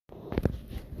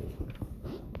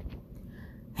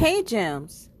Hey,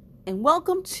 Gems, and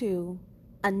welcome to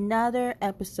another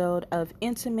episode of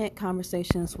Intimate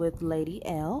Conversations with Lady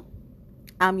L.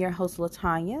 I'm your host,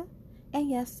 Latanya, and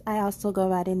yes, I also go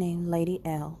by the name Lady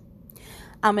L.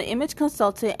 I'm an image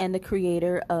consultant and the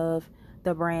creator of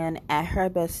the brand At Her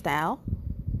Best Style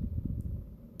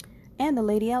and the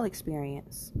Lady L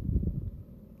Experience.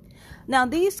 Now,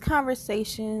 these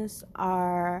conversations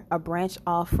are a branch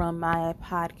off from my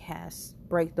podcast,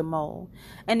 Break the Mold.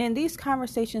 And in these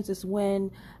conversations is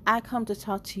when I come to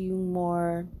talk to you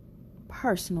more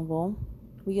personable.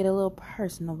 We get a little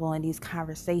personable in these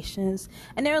conversations,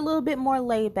 and they're a little bit more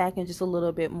laid back and just a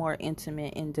little bit more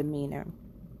intimate in demeanor.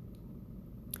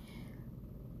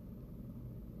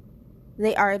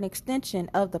 They are an extension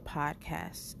of the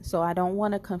podcast, so I don't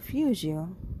want to confuse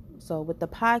you. So with the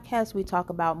podcast, we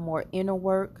talk about more inner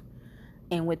work,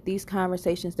 and with these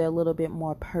conversations, they're a little bit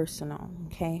more personal,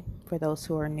 okay, for those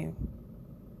who are new.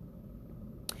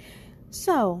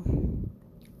 So,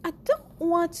 I don't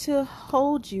want to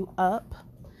hold you up,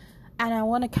 and I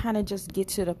want to kind of just get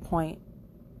to the point.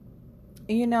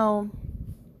 You know,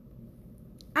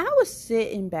 I was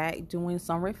sitting back doing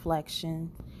some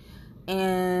reflection,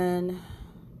 and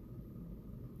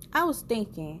I was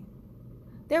thinking,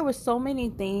 there were so many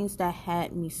things that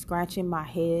had me scratching my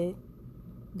head.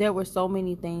 There were so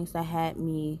many things that had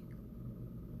me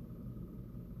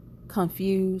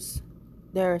confused.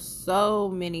 There are so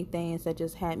many things that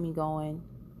just had me going,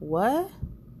 what?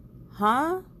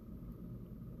 Huh?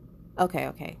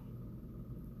 Okay.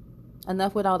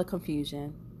 Enough with all the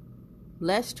confusion.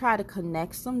 Let's try to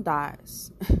connect some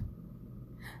dots.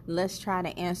 Let's try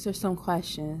to answer some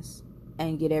questions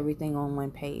and get everything on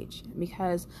one page.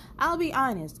 Because I'll be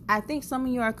honest, I think some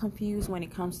of you are confused when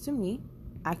it comes to me.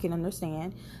 I can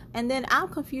understand. And then I'm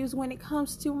confused when it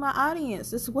comes to my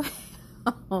audience as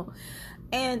well.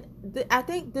 And I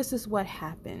think this is what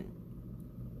happened.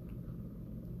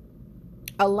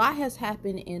 A lot has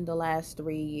happened in the last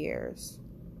 3 years.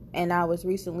 And I was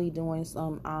recently doing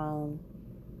some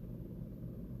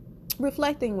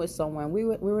reflecting with someone. We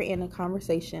were in a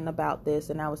conversation about this,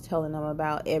 and I was telling them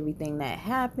about everything that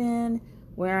happened,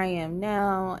 where I am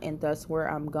now, and thus where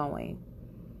I'm going,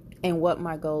 and what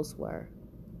my goals were.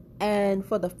 And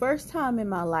for the first time in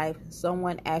my life,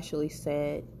 someone actually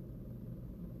said,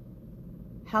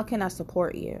 how can I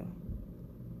support you?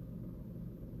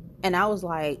 And I was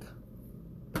like,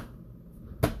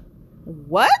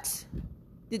 what?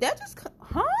 Did that just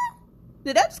come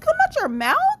out your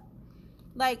mouth?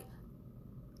 Like,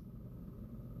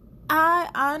 I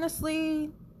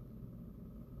honestly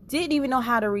didn't even know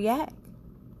how to react.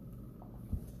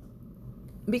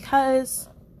 Because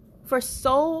for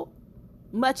so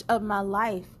much of my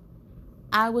life,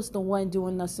 I was the one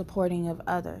doing the supporting of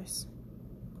others.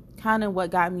 Kind of what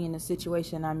got me in the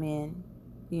situation I'm in,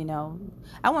 you know.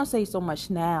 I won't say so much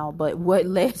now, but what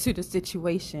led to the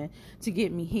situation to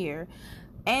get me here.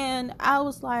 And I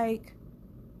was like,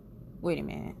 wait a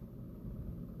minute.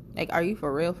 Like, are you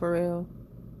for real?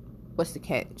 What's the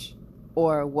catch?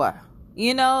 Or what?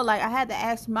 You know, like I had to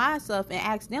ask myself and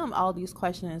ask them all these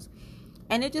questions.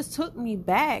 And it just took me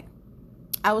back.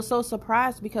 I was so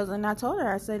surprised because, and I told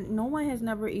her, I said, no one has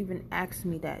never even asked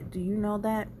me that. Do you know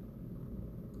that?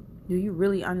 Do you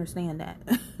really understand that?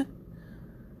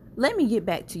 Let me get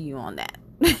back to you on that.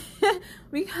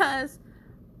 Because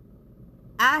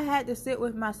I had to sit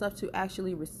with myself to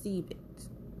actually receive it.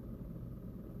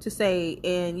 To say,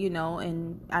 and you know,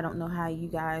 and I don't know how you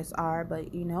guys are,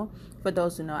 but you know, for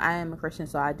those who know, I am a Christian,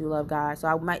 so I do love God. So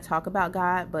I might talk about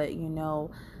God, but you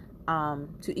know,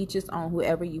 to each his own.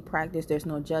 Whoever you practice, there's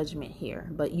no judgment here.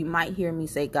 But you might hear me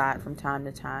say God from time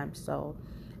to time. So,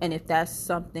 and if that's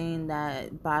something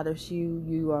that bothers you,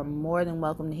 you are more than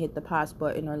welcome to hit the pause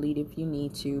button or lead if you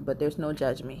need to. But there's no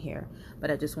judgment here. But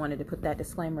I just wanted to put that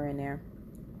disclaimer in there.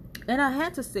 And I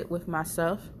had to sit with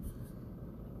myself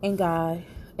and God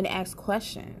and ask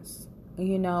questions,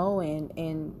 you know,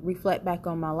 and reflect back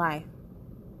on my life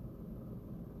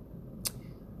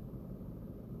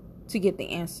to get the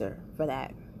answer for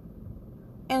that.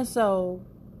 And so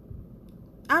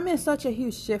I'm in such a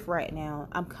huge shift right now.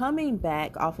 I'm coming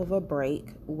back off of a break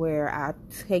where I've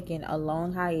taken a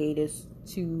long hiatus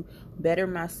to better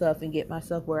myself and get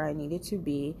myself where I needed to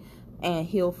be and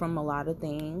heal from a lot of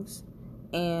things.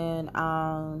 And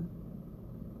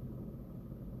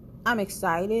I'm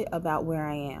excited about where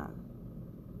I am.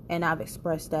 And I've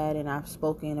expressed that, and I've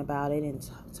spoken about it and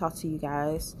talked to you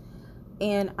guys.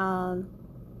 And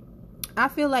I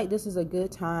feel like this is a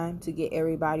good time to get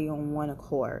everybody on one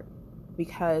accord.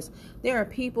 Because there are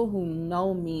people who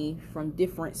know me from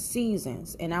different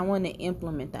seasons. And I want to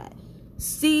implement that.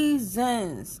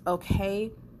 Seasons,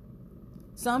 okay?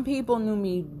 Some people knew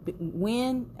me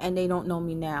when, and they don't know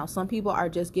me now. Some people are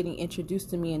just getting introduced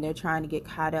to me and they're trying to get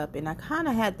caught up. And I kind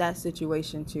of had that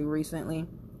situation too recently,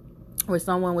 where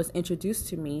someone was introduced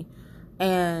to me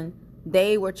and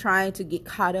they were trying to get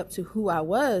caught up to who I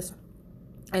was.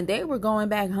 And they were going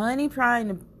back, honey, trying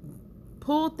to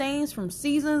pull things from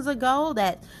seasons ago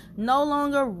that no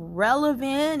longer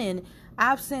relevant, and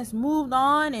I've since moved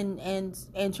on,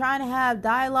 and trying to have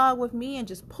dialogue with me and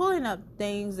just pulling up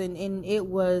things, and it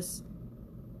was,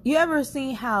 you ever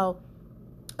seen how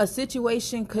a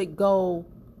situation could go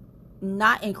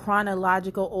not in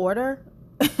chronological order,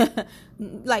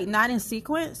 like not in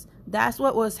sequence? That's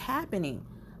what was happening.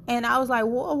 And I was like,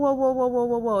 whoa, whoa, whoa, whoa, whoa,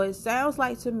 whoa, whoa. It sounds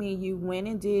like to me you went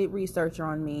and did research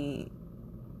on me.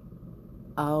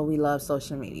 Oh, we love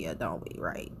social media, don't we?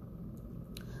 Right.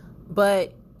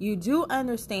 But you do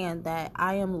understand that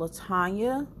I am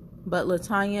Latanya, but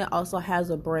Latanya also has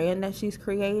a brand that she's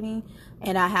creating.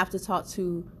 And I have to talk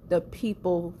to the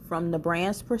people from the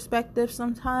brand's perspective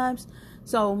sometimes.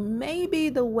 So maybe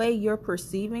the way you're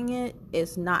perceiving it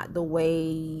is not the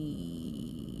way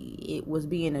it was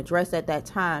being addressed at that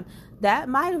time. That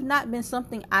might have not been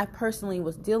something I personally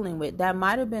was dealing with. That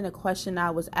might have been a question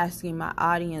I was asking my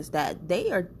audience that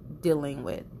they are dealing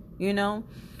with, you know?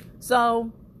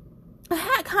 So I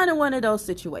had kind of one of those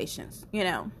situations, you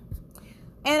know?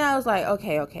 And I was like,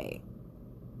 okay.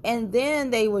 And then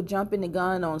they would jump in the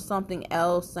gun on something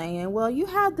else saying, well, you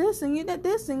had this and you did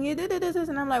this and you did this.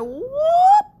 And I'm like, whoop.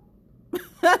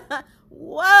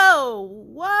 Whoa.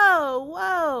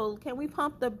 Can we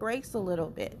pump the brakes a little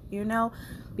bit, you know?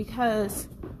 Because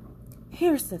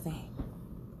here's the thing.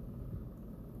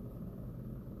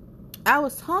 I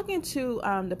was talking to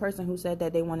the person who said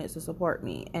that they wanted to support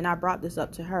me. And I brought this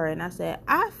up to her. And I said,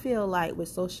 I feel like with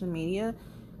social media,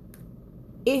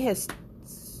 it has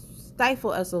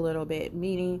stifled us a little bit.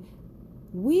 Meaning,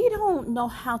 we don't know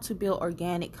how to build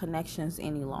organic connections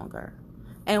any longer.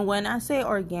 And when I say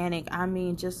organic, I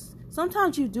mean just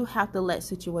sometimes you do have to let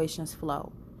situations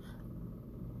flow.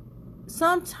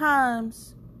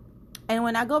 Sometimes, and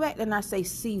when I go back and I say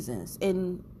seasons,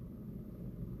 and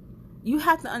you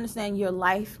have to understand your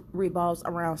life revolves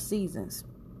around seasons.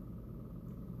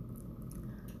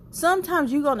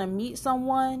 Sometimes you're going to meet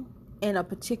someone in a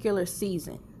particular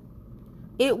season.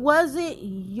 It wasn't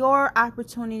your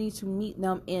opportunity to meet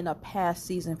them in a past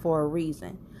season for a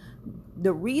reason.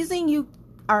 The reason you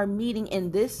are meeting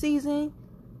in this season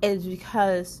is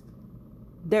because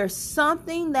there's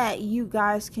something that you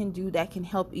guys can do that can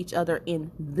help each other in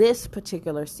this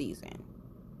particular season.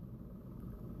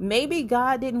 Maybe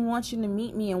God didn't want you to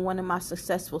meet me in one of my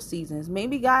successful seasons.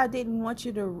 Maybe God didn't want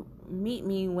you to meet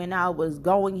me when I was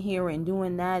going here and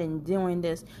doing that and doing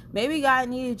this. Maybe God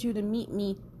needed you to meet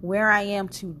me where I am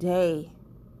today,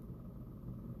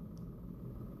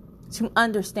 to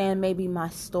understand maybe my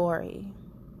story,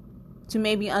 to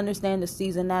maybe understand the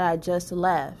season that I just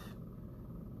left.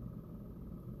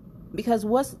 Because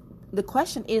the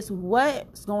question is,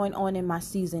 what's going on in my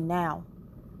season now?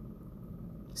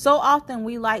 So often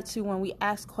we like to, when we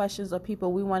ask questions of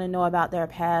people, we want to know about their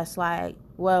past. Like,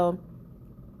 well,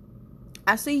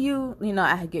 I see you,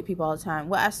 I get people all the time.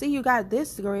 Well, I see you got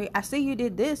this degree. I see you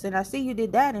did this, and I see you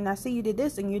did that, and I see you did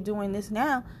this, and you're doing this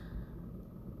now.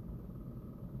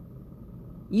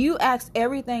 You ask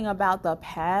everything about the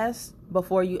past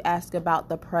before you ask about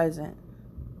the present.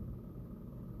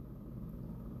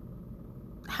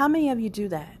 How many of you do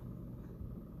that?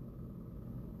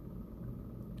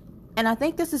 And I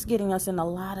think this is getting us in a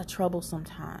lot of trouble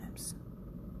sometimes.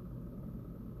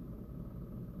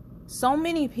 So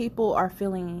many people are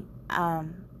feeling, I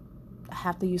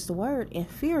have to use the word,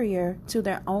 inferior to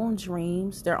their own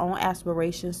dreams, their own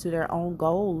aspirations, to their own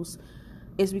goals.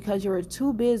 It's because you're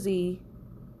too busy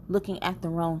looking at the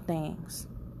wrong things.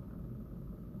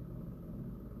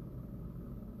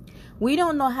 We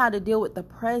don't know how to deal with the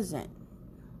present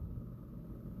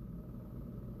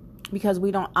because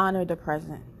we don't honor the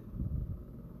present.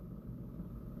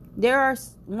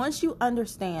 Once you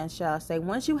understand, shall I say,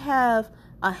 once you have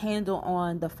a handle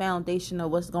on the foundation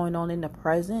of what's going on in the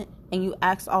present, and you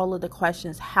ask all of the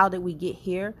questions, how did we get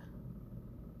here?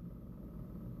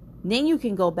 Then you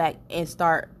can go back and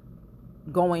start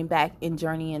going back and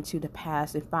journeying into the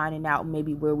past and finding out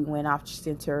maybe where we went off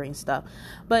center and stuff.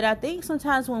 But I think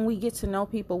sometimes when we get to know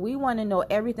people, we want to know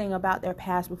everything about their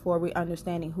past before we're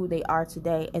understanding who they are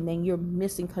today. And then you're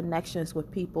missing connections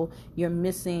with people. You're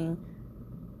missing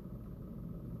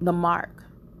the mark.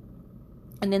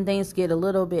 And then things get a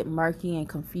little bit murky and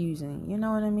confusing. You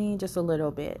know what I mean? Just a little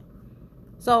bit.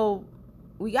 So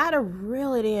we got to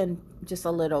reel it in just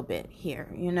a little bit here,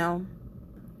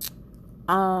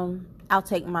 I'll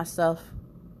take myself,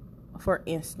 for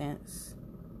instance.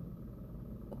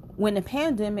 When the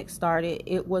pandemic started,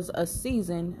 it was a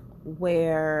season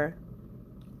where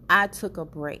I took a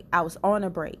break. I was on a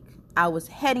break. I was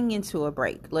heading into a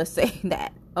break. Let's say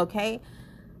that, okay?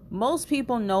 Most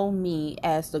people know me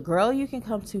as the girl you can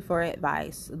come to for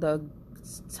advice.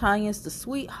 Tanya's the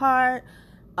sweetheart.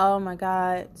 Oh my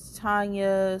God,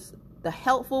 Tanya's the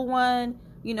helpful one.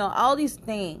 You know, all these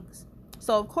things.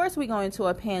 So, of course, we go into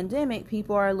a pandemic.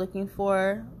 People are looking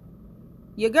for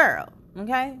your girl,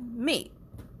 okay? Me.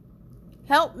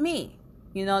 Help me.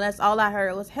 You know, that's all I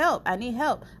heard was help. I need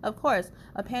help. Of course,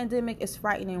 a pandemic is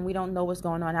frightening. We don't know what's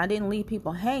going on. I didn't leave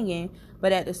people hanging,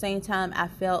 but at the same time, I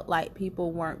felt like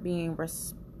people weren't being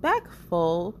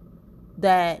respectful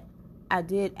that I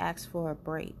did ask for a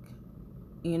break.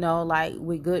 You know, like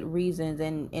with good reasons.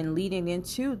 And leading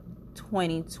into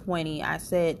 2020, I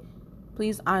said,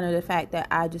 please honor the fact that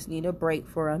I just need a break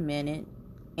for a minute,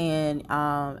 and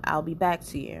I'll be back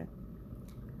to you.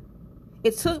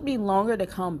 It took me longer to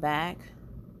come back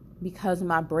because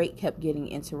my break kept getting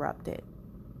interrupted.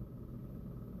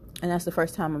 And that's the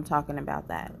first time I'm talking about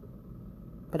that.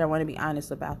 But I want to be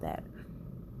honest about that.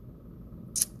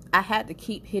 I had to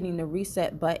keep hitting the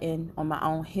reset button on my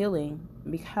own healing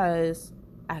because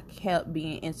I kept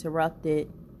being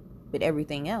interrupted with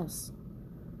everything else.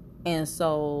 And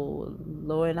so,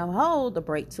 lo and behold, the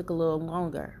break took a little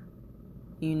longer.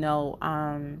 You know,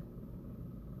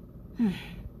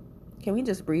 can we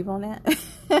just breathe on that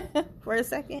for a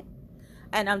second?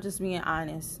 And I'm just being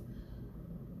honest.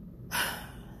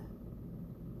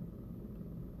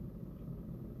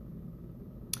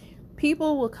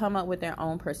 People will come up with their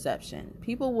own perception.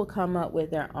 People will come up with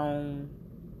their own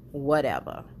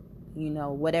whatever. You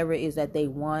know, whatever it is that they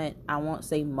want. I won't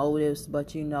say motives,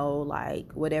 but you know,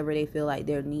 like whatever they feel like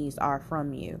their needs are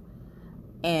from you.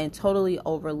 And totally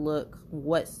overlook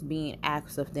what's being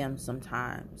asked of them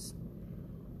sometimes.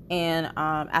 And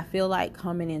I feel like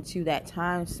coming into that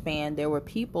time span, there were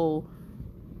people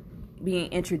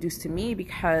being introduced to me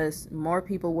because more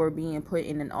people were being put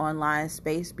in an online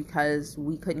space because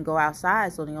we couldn't go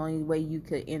outside. So the only way you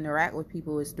could interact with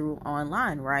people is through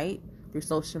online, right? Through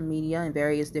social media and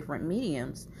various different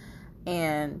mediums.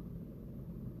 And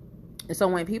so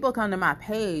when people come to my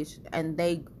page and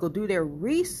they go do their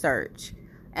research,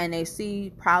 and they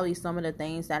see probably some of the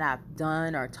things that I've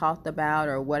done or talked about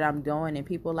or what I'm doing, and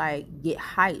people like get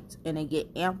hyped and they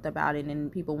get amped about it, and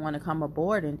people want to come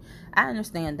aboard, and I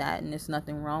understand that, and there's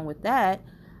nothing wrong with that.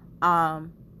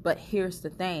 But here's the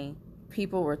thing.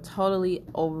 People were totally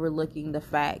overlooking the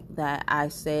fact that I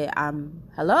said, I'm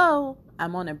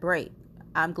on a break.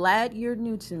 I'm glad you're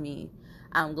new to me.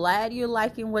 I'm glad you're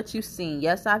liking what you've seen.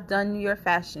 Yes, I've done your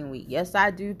fashion week. Yes,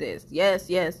 I do this. Yes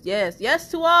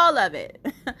to all of it.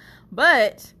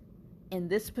 But in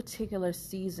this particular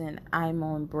season, I'm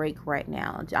on break right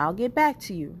now. I'll get back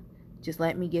to you. Just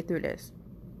let me get through this.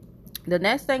 The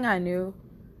next thing I knew,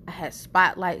 I had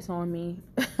spotlights on me.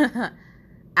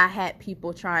 I had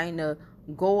people trying to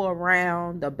go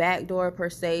around the back door per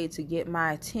se to get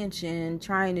my attention,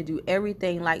 trying to do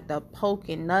everything like to poke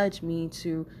and nudge me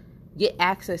to get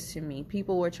access to me.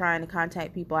 People were trying to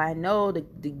contact people I know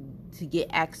to get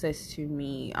access to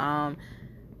me.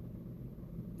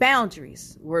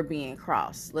 Boundaries were being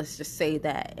crossed. Let's just say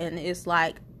that. And it's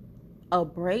like a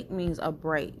break means a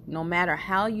break. No matter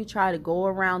how you try to go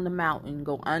around the mountain,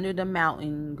 go under the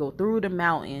mountain, go through the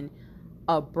mountain,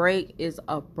 a break is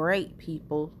a break,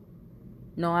 people.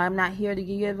 No, I'm not here to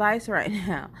give you advice right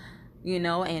now. You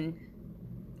know, and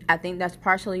I think that's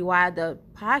partially why the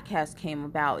podcast came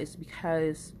about, is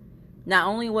because not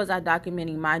only was I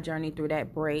documenting my journey through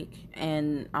that break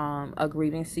and a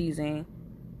grieving season,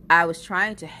 I was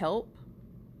trying to help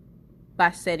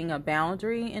by setting a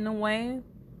boundary in a way,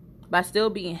 by still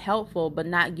being helpful, but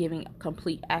not giving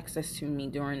complete access to me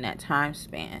during that time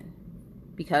span,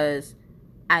 because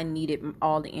I needed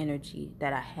all the energy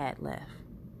that I had left.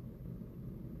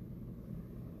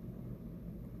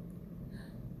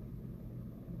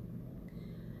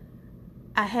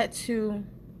 I had to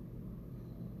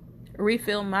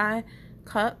refill my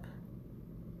cup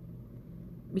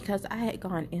because I had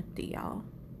gone empty, y'all.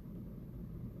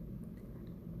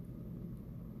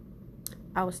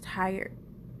 I was tired.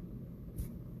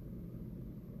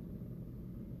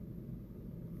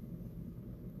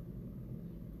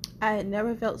 I had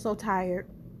never felt so tired,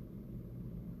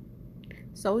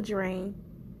 so drained,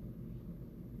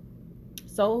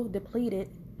 so depleted.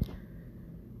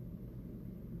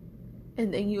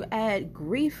 And then you add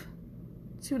grief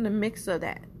to the mix of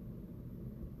that.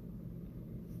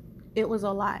 It was a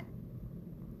lot.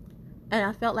 And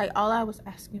I felt like all I was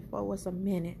asking for was a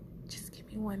minute. Just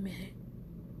me 1 minute.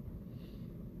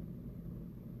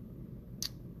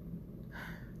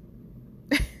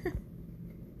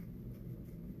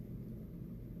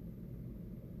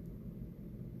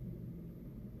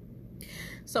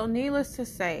 So needless to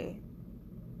say,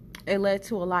 it led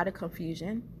to a lot of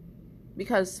confusion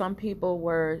because some people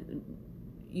were,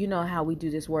 you know how we do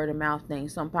this word of mouth thing.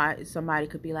 Somebody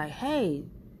could be like, hey,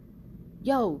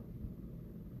 yo,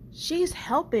 she's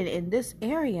helping in this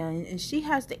area and she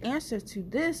has the answer to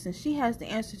this and she has the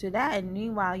answer to that. And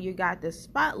meanwhile, you got the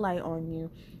spotlight on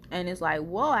you. And it's like,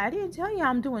 whoa, I didn't tell you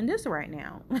I'm doing this right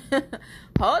now.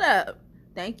 Hold up.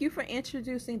 Thank you for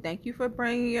introducing. Thank you for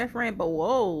bringing your friend. But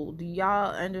whoa, do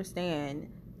y'all understand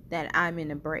that I'm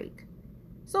in a break?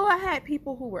 So I had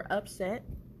people who were upset,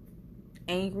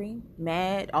 angry,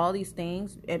 mad, all these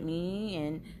things at me,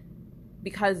 and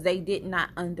because they did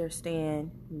not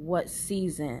understand what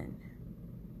season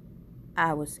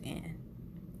I was in.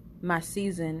 My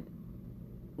season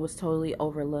was totally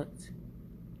overlooked.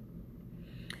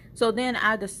 So then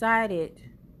I decided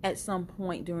at some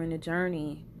point during the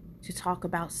journey to talk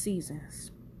about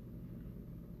seasons.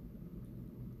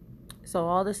 So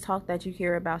all this talk that you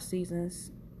hear about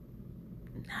seasons,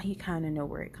 now you kind of know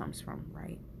where it comes from,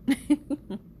 right?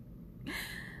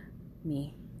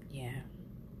 Me, yeah.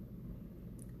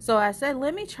 So I said,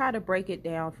 let me try to break it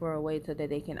down for a way so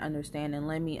that they can understand, and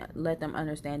let them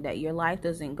understand that your life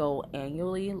doesn't go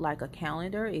annually like a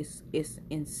calendar. It's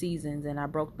in seasons. And I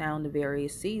broke down the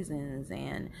various seasons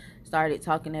and started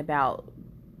talking about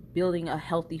building a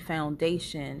healthy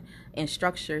foundation and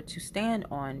structure to stand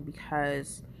on,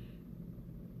 because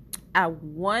I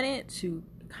wanted to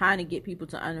kind of get people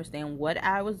to understand what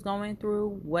I was going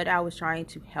through, what I was trying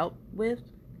to help with,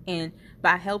 and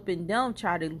by helping them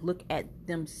try to look at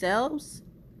themselves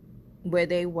where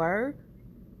they were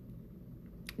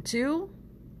too,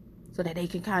 so that they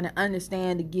can kind of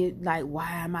understand to get like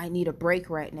why I might need a break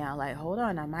right now. Like, hold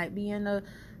on, I might be in a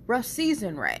rough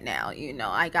season right now, you know,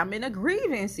 like I'm in a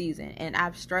grieving season. And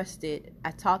I've stressed it.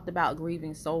 I talked about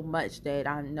grieving so much that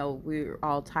I know we're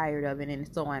all tired of it, and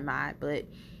so am I.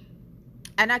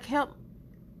 And I kept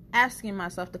asking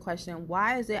myself the question,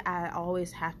 why is it I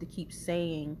always have to keep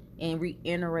saying and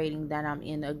reiterating that I'm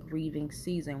in a grieving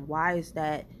season? Why is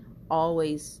that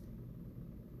always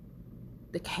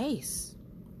the case?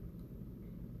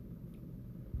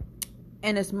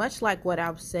 And it's much like what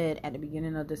I've said at the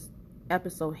beginning of this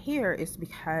episode here, is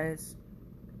because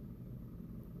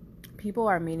people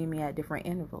are meeting me at different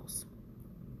intervals.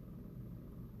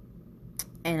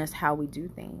 And it's how we do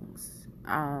things.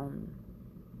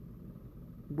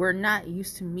 We're not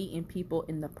used to meeting people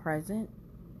in the present.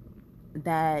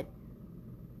 That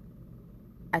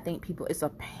I think people, it's a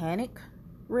panic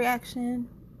reaction,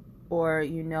 or,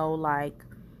 you know, like,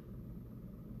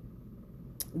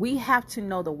 we have to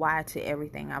know the why to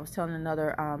everything. I was telling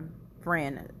another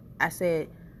friend, I said,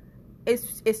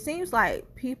 it seems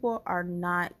like people are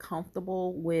not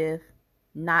comfortable with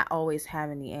not always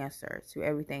having the answer to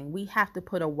everything. We have to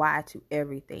put a why to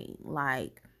everything,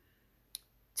 like,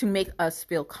 to make us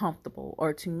feel comfortable,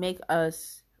 or to make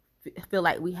us feel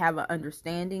like we have an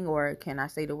understanding, or can I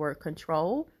say the word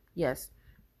control? Yes.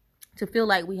 To feel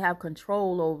like we have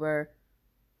control over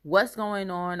what's going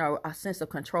on, or a sense of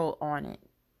control on it.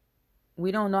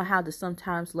 We don't know how to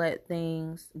sometimes let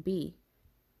things be.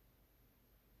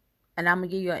 And I'm going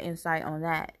to give you an insight on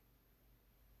that.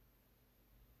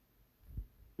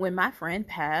 When my friend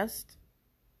passed,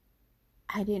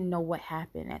 I didn't know what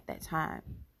happened at that time.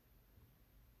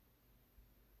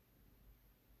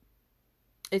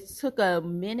 It took a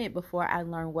minute before I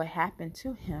learned what happened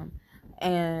to him.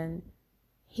 And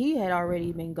he had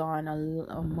already been gone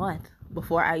a month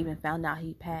before I even found out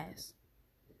he passed.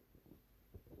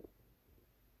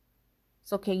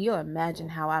 So can you imagine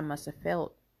how I must have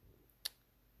felt?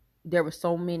 There were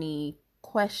so many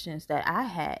questions that I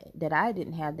had that I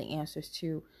didn't have the answers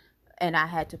to. And I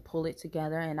had to pull it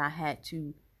together, and I had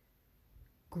to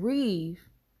grieve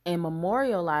and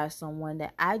memorialize someone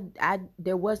that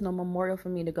there was no memorial for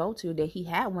me to go to. That he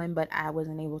had one, but I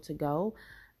wasn't able to go.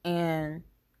 And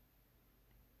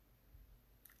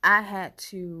I had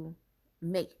to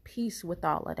make peace with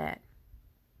all of that.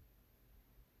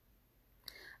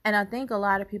 And I think a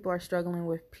lot of people are struggling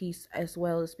with peace as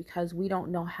well, is because we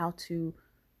don't know how to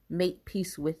make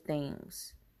peace with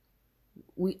things.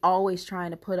 We always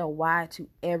trying to put a why to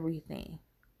everything.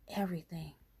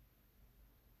 Everything.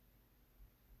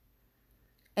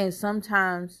 And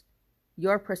sometimes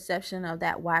your perception of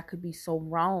that why could be so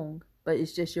wrong, but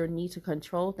it's just your need to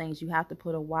control things. You have to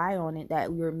put a why on it,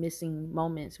 that we're missing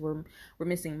moments. We're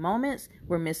missing moments,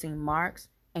 we're missing marks,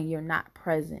 and you're not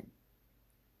present.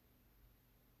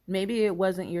 Maybe it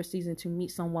wasn't your season to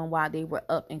meet someone while they were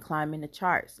up and climbing the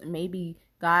charts. Maybe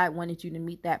God wanted you to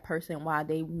meet that person while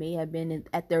they may have been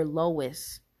at their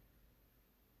lowest.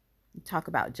 Talk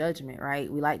about judgment,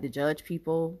 right? We like to judge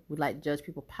people. We like to judge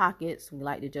people's pockets. We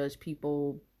like to judge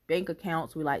people's bank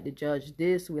accounts. We like to judge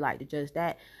this. We like to judge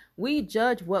that. We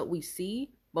judge what we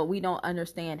see, but we don't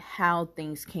understand how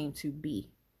things came to be.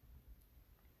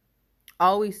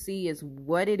 All we see is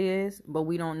what it is, but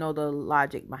we don't know the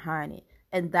logic behind it.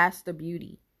 And that's the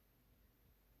beauty.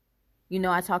 You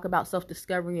know, I talk about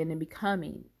self-discovery and then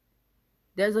becoming.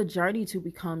 There's a journey to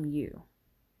become you.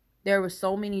 There were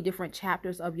so many different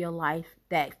chapters of your life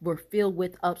that were filled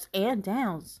with ups and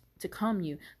downs to come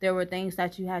you. There were things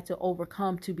that you had to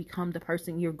overcome to become the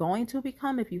person you're going to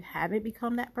become if you haven't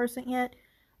become that person yet.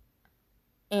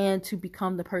 And to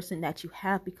become the person that you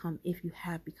have become if you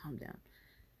have become them.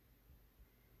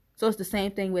 So it's the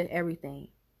same thing with everything.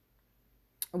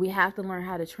 We have to learn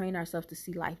how to train ourselves to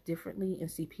see life differently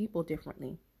and see people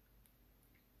differently.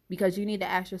 Because you need to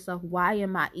ask yourself, why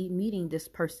am I meeting this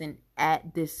person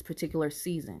at this particular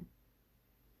season?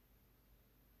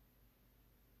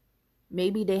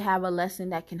 Maybe they have a lesson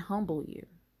that can humble you.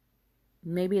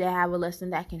 Maybe they have a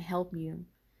lesson that can help you.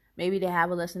 Maybe they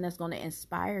have a lesson that's going to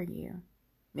inspire you.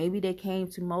 Maybe they came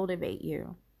to motivate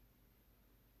you.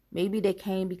 Maybe they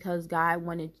came because God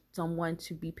wanted someone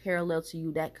to be parallel to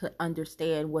you that could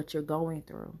understand what you're going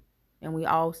through. And we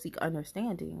all seek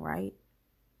understanding, right?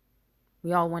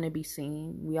 We all want to be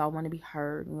seen. We all want to be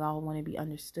heard. We all want to be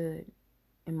understood.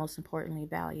 And most importantly,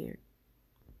 valued.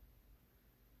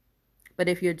 But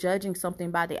if you're judging something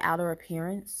by the outer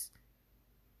appearance,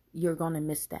 you're going to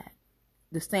miss that.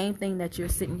 The same thing that you're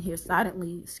sitting here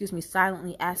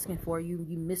silently asking for, you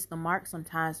miss the mark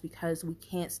sometimes because we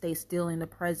can't stay still in the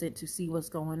present to see what's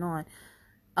going on.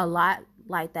 A lot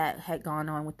like that had gone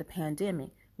on with the pandemic.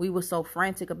 We were so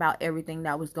frantic about everything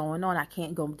that was going on. I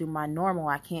can't go do my normal.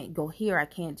 I can't go here. I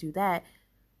can't do that.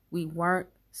 We weren't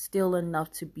still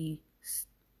enough to be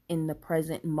in the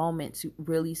present moment to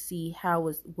really see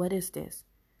what is this?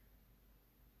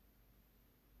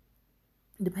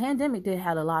 The pandemic did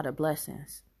have a lot of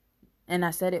blessings. And I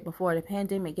said it before, the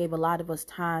pandemic gave a lot of us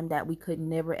time that we could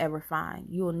never, ever find.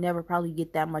 You will never probably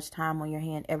get that much time on your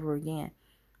hand ever again.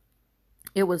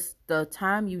 It was the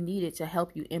time you needed to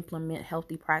help you implement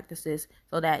healthy practices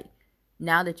so that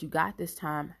now that you got this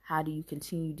time, how do you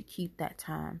continue to keep that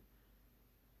time?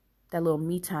 That little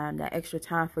me time, that extra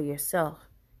time for yourself.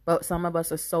 But some of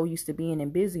us are so used to being in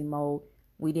busy mode,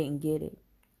 we didn't get it.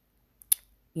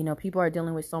 You know, people are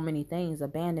dealing with so many things,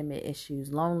 abandonment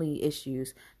issues, lonely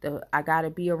issues, I got to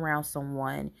be around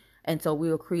someone. And so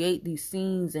we'll create these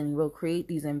scenes and we'll create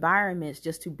these environments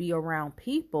just to be around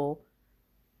people.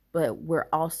 But we're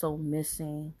also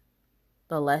missing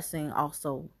the lesson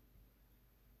also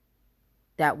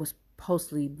that was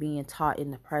supposedly being taught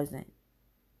in the present.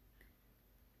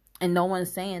 And no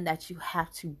one's saying that you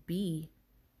have to be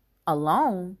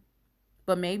alone,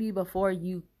 but maybe before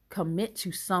you commit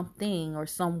to something or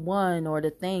someone or the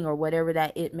thing or whatever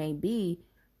that it may be,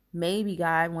 maybe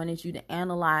God wanted you to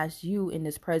analyze you in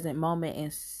this present moment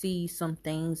and see some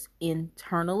things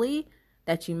internally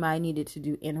that you might needed to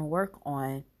do inner work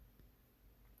on,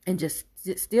 and just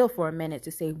sit still for a minute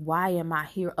to say, why am I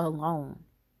here alone?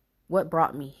 What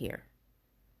brought me here?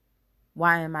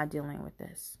 Why am I dealing with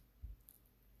this?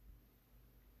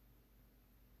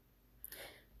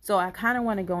 So I kind of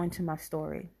want to go into my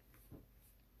story.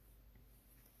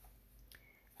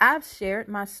 I've shared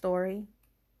my story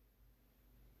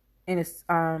and it's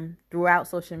throughout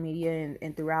social media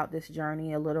and throughout this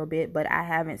journey a little bit, but I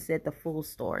haven't said the full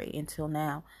story until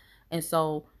now. And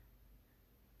so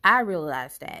I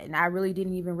realized that, and I really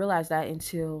didn't even realize that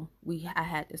until I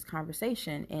had this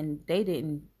conversation, and they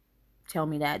didn't tell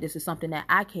me that. This is something that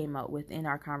I came up with in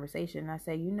our conversation. And I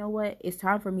said, you know what? It's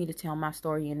time for me to tell my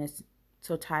story in its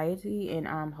totality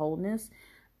and wholeness.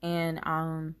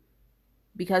 And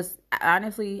because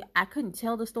honestly, I couldn't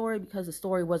tell the story because the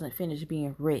story wasn't finished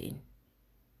being written.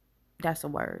 That's a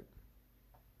word.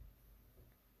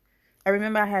 I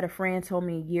remember I had a friend told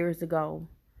me years ago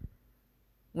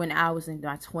when I was in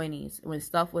my 20s, when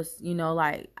stuff was, you know,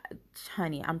 like,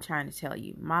 honey, I'm trying to tell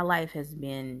you, my life has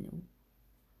been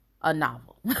a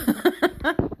novel.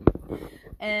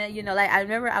 And, you know, like, I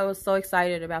remember I was so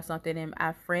excited about something, and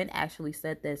my friend actually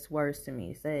said this words to me.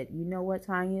 He said, you know what,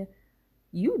 Tanya?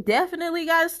 You definitely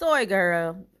got a story,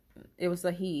 girl. It was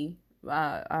a he,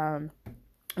 one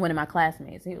of my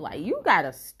classmates. He was like, you got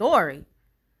a story.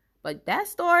 But that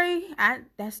story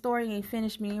ain't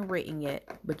finished being written yet.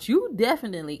 But you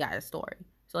definitely got a story.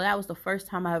 So that was the first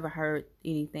time I ever heard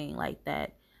anything like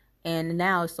that. And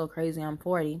now it's so crazy. I'm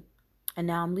 40 and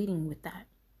now I'm leading with that.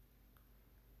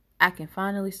 I can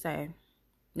finally say,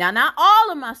 now, not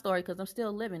all of my story, because I'm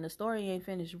still living. The story ain't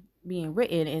finished being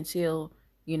written until,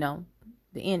 the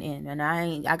end. And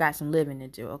I got some living to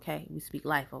do, okay? We speak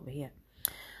life over here.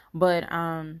 But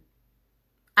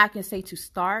I can say to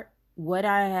start what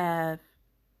I have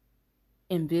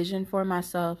envisioned for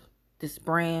myself, this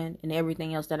brand and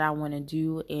everything else that I want to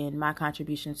do in my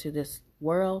contribution to this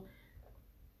world.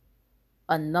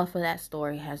 Enough of that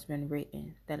story has been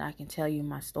written that I can tell you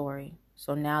my story.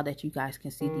 So now that you guys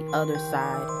can see the other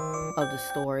side of the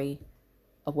story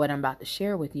of what I'm about to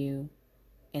share with you,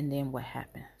 and then what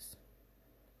happens.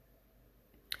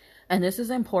 And this is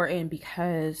important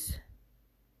because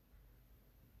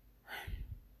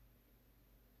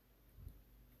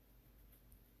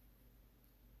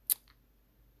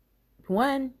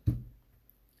one,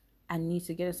 I need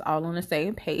to get us all on the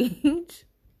same page.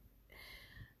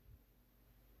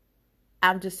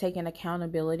 I'm just taking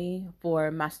accountability for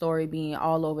my story being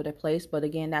all over the place. But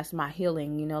again, that's my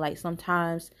healing. Like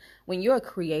sometimes when you're a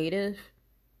creative,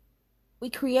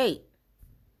 we create.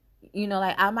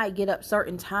 Like I might get up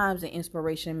certain times and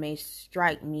inspiration may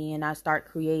strike me and I start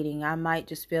creating. I might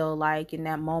just feel like in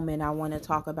that moment I want to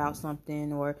talk about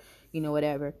something or,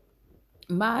 whatever.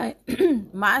 My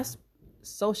my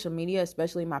social media,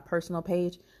 especially my personal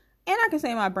page, and I can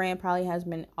say my brand probably has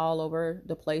been all over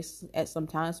the place at some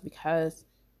times because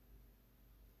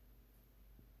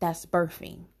that's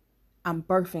birthing. I'm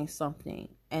birthing something.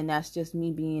 And that's just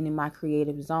me being in my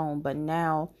creative zone. But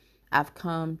now I've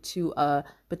come to a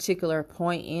particular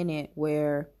point in it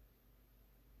where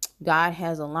God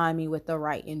has aligned me with the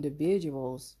right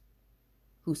individuals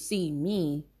who see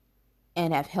me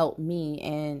and have helped me.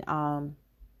 And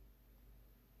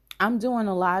I'm doing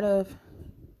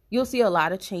you'll see a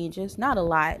lot of changes. Not a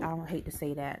lot. I don't hate to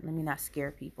say that. Let me not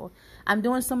scare people. I'm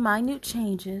doing some minute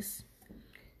changes.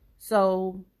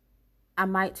 So I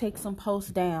might take some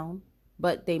posts down,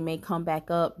 but they may come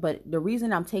back up. But the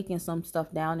reason I'm taking some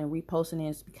stuff down and reposting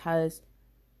it is because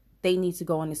they need to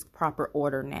go in this proper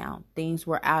order now. Things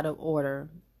were out of order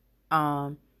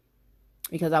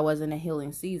because I was in a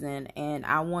healing season. And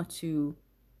I want to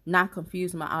not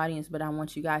confuse my audience, but I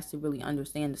want you guys to really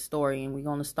understand the story. And we're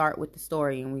going to start with the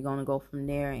story and we're going to go from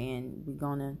there and we're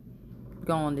going to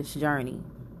go on this journey.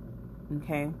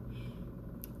 Okay.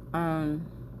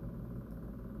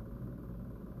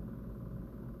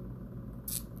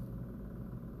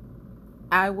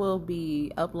 I will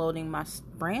be uploading my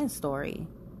brand story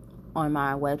on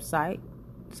my website.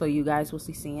 So you guys will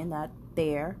be seeing that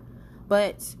there.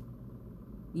 But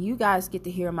you guys get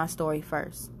to hear my story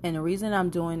first. And the reason I'm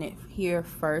doing it here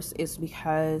first is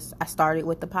because I started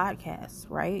with the podcast,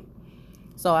 right?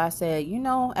 So I said,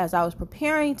 as I was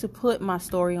preparing to put my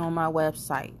story on my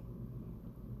website,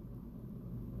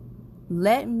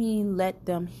 let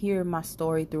them hear my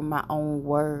story through my own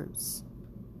words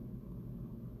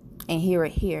and hear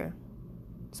it here.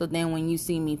 So then when you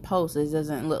see me post, it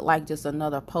doesn't look like just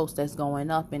another post that's going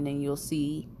up, and then you'll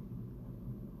see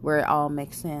where it all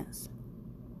makes sense.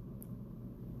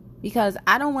 Because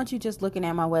I don't want you just looking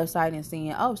at my website and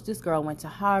seeing, oh, this girl went to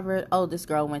Harvard. Oh, this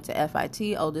girl went to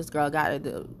FIT. Oh, this girl got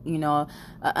an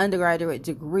undergraduate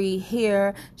degree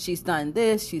here. She's done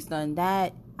this. She's done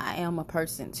that. I am a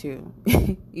person too.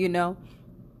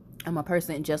 I'm a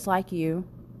person just like you.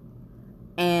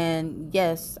 And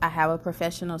yes, I have a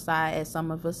professional side, as some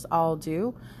of us all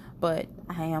do. But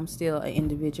I am still an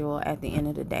individual at the end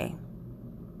of the day.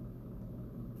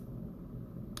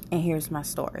 And here's my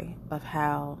story of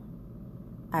how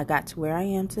I got to where I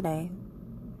am today,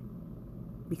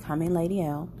 becoming Lady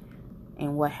L,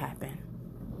 and what happened.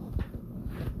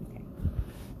 Okay.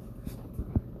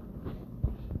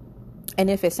 And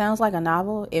if it sounds like a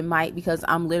novel, it might, because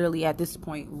I'm literally at this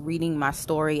point reading my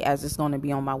story as it's going to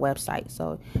be on my website.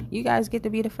 So you guys get to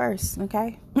be the first,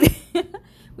 okay?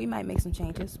 We might make some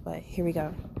changes, but here we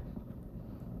go.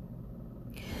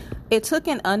 It took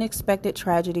an unexpected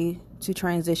tragedy to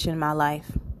transition my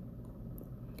life.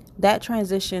 That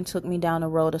transition took me down a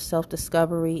road of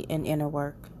self-discovery and inner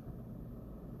work.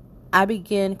 I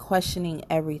began questioning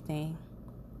everything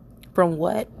from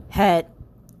what I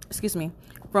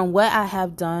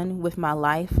have done with my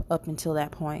life up until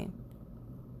that point.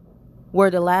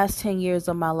 Were the last 10 years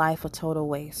of my life a total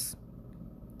waste?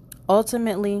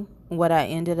 Ultimately, what I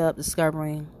ended up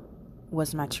discovering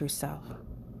was my true self.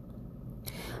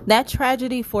 That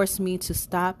tragedy forced me to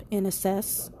stop and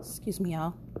assess. Excuse me,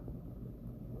 y'all.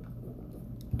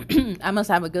 I must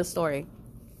have a good story.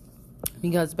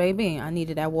 Because, baby, I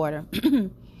needed that water.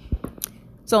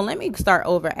 So let me start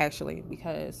over, actually,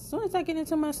 because as soon as I get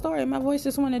into my story, my voice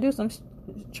just want to do some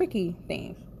tricky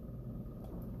things.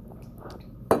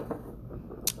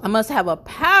 I must have a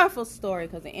powerful story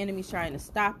because the enemy's trying to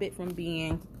stop it from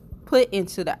being put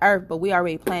into the earth, but we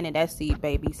already planted that seed,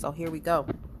 baby. So here we go.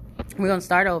 We're going to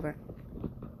start over.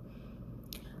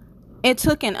 It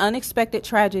took an unexpected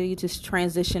tragedy to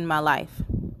transition my life.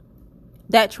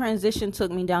 That transition took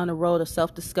me down the road of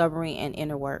self-discovery and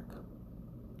inner work.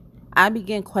 I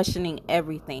began questioning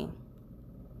everything,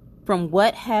 from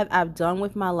what have I done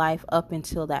with my life up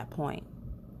until that point.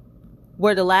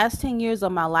 Were the last 10 years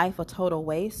of my life a total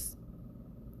waste?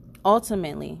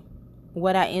 Ultimately,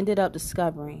 what I ended up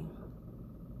discovering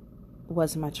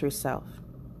was my true self.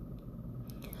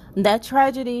 That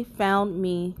tragedy forced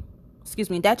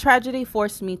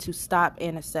me to stop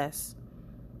and assess.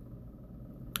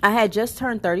 I had just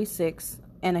turned 36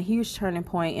 and a huge turning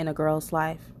point in a girl's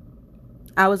life.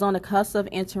 I was on the cusp of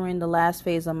entering the last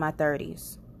phase of my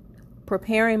 30s,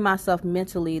 preparing myself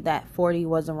mentally that 40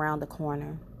 was around the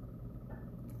corner.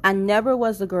 I never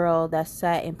was the girl that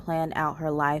sat and planned out her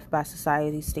life by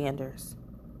society's standards.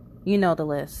 You know the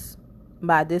list.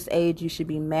 By this age, you should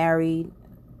be married,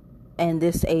 and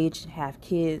this age, have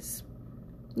kids.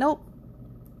 Nope,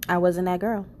 I wasn't that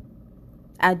girl.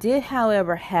 I did,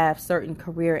 however, have certain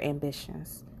career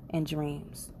ambitions and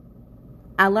dreams.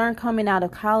 I learned coming out of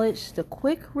college the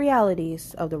quick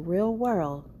realities of the real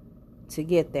world to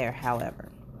get there, however.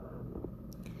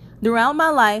 Throughout my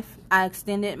life, I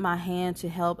extended my hand to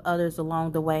help others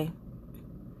along the way.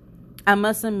 I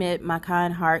must admit, my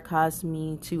kind heart caused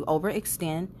me to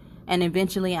overextend, and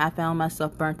eventually I found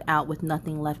myself burnt out with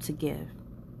nothing left to give.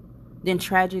 Then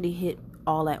tragedy hit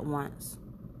all at once,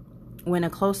 when a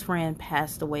close friend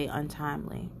passed away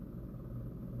untimely.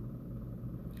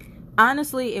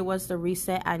 Honestly, it was the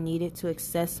reset I needed to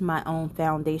access my own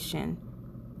foundation.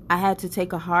 I had to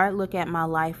take a hard look at my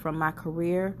life from my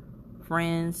career,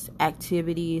 friends,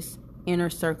 activities, inner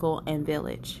circle, and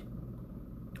village.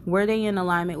 Were they in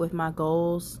alignment with my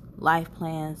goals, life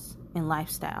plans, and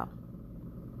lifestyle?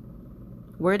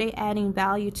 Were they adding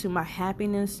value to my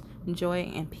happiness, joy,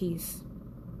 and peace?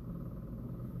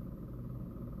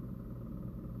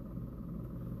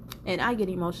 And I get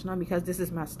emotional because this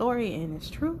is my story and it's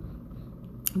true.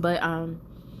 But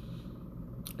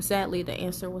sadly, the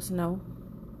answer was no.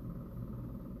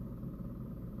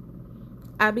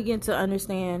 I began to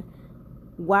understand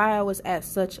why I was at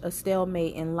such a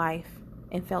stalemate in life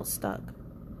and felt stuck.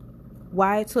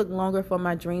 Why it took longer for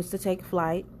my dreams to take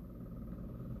flight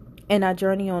and I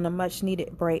journey on a much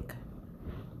needed break.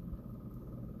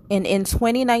 And in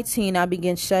 2019, I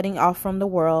began shutting off from the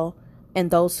world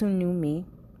and those who knew me.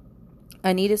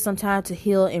 I needed some time to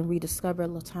heal and rediscover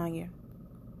LaTanya.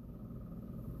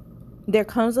 There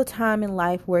comes a time in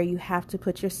life where you have to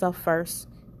put yourself first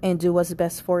and do what's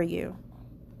best for you.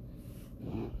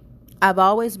 I've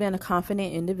always been a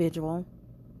confident individual,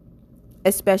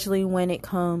 especially when it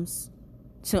comes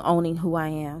to owning who I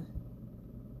am.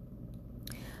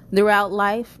 Throughout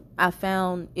life, I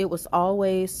found I was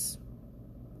always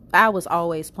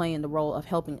playing the role of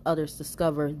helping others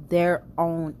discover their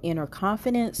own inner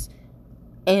confidence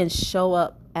and show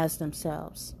up as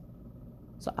themselves.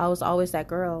 So I was always that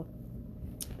girl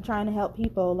trying to help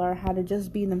people learn how to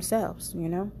just be themselves, you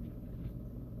know.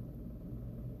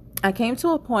 I came to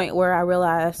a point where I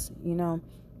realized,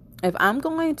 if I'm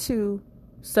going to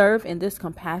serve in this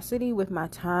capacity with my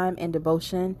time and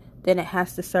devotion, then it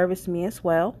has to service me as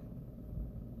well.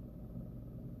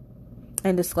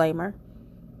 And disclaimer,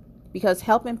 because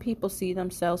helping people see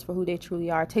themselves for who they truly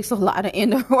are takes a lot of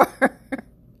inner work.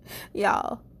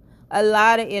 Y'all, a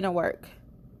lot of inner work.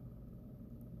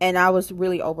 And I was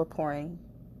really overpouring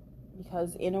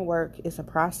because inner work is a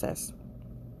process.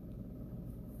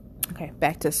 Okay,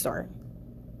 back to the story.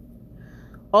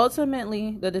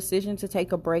 Ultimately, the decision to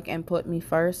take a break and put me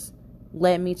first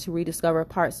led me to rediscover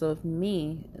parts of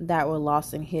me that were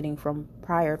lost and hidden from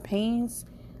prior pains,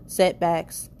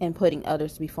 setbacks, and putting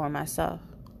others before myself.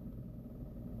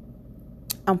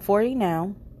 I'm 40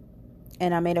 now,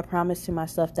 and I made a promise to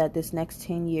myself that this next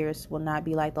 10 years will not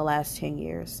be like the last 10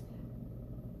 years.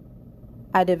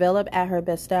 I developed At Her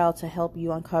Best Style to help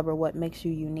you uncover what makes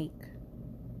you unique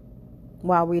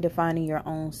while redefining your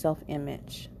own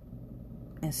self-image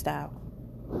and style.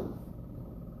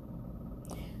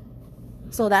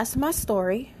 So that's my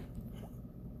story,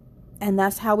 and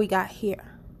that's how we got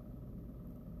here.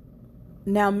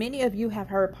 Now, many of you have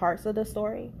heard parts of the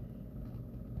story,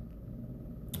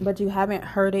 but you haven't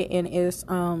heard it in its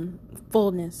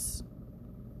fullness.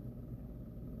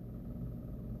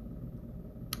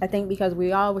 I think because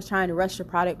we all was trying to rush the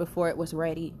product before it was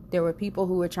ready. There were people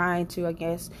who were trying to, I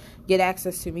guess, get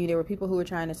access to me. There were people who were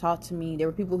trying to talk to me. There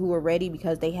were people who were ready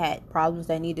because they had problems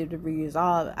that needed to be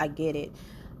resolved. I get it.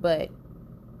 But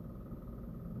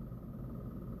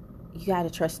you got to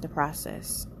trust the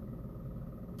process.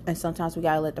 And sometimes we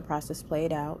got to let the process play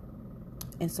it out.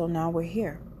 And so now we're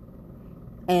here.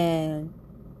 And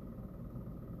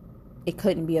it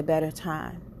couldn't be a better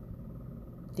time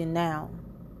than now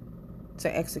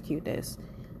to execute this.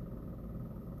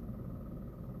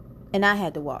 And I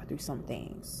had to walk through some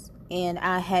things. And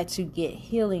I had to get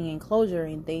healing and closure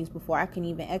in things before I can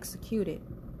even execute it.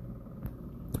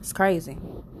 It's crazy.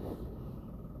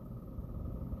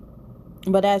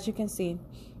 But as you can see,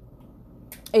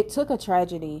 it took a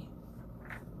tragedy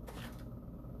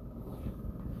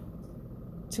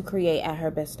to create At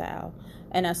Her Best Style.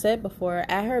 And I said before,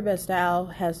 At Her Best Style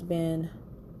has been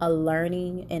a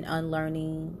learning and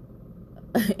unlearning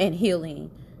and healing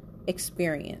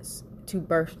experience to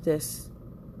birth this,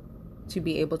 to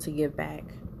be able to give back.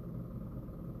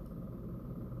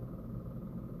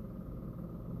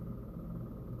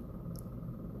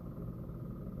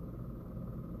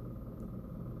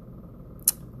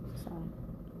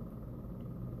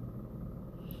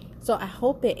 So I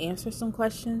hope it answers some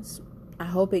questions. I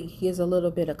hope it gives a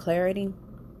little bit of clarity.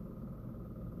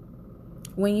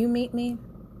 When you meet me,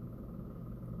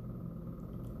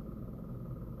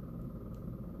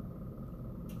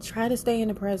 try to stay in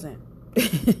the present.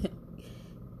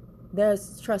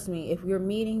 Trust me, if you're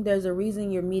meeting, there's a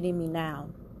reason you're meeting me now.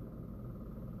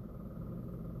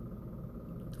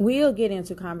 We'll get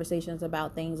into conversations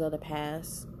about things of the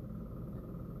past.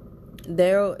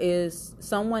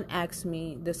 Someone asked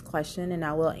me this question, and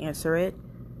I will answer it.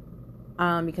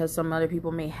 Because some other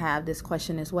people may have this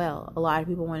question as well. A lot of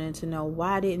people wanted to know,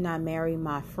 why didn't I marry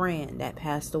my friend that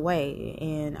passed away?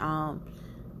 And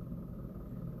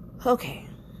okay.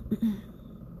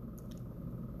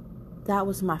 That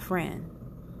was my friend.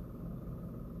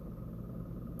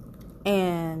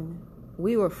 And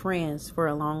we were friends for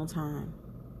a long time.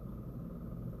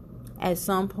 At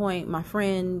some point, my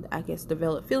friend, I guess,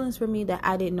 developed feelings for me that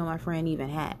I didn't know my friend even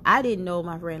had. I didn't know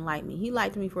my friend liked me. He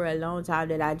liked me for a long time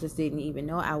that I just didn't even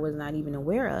know. I was not even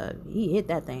aware of. He hit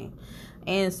that thing.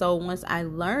 And so once I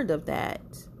learned of that,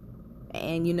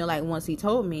 and, like once he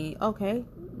told me, okay,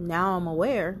 now I'm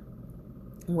aware,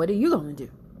 what are you going to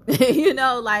do?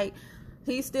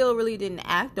 He still really didn't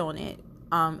act on it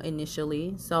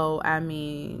initially. So, I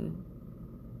mean,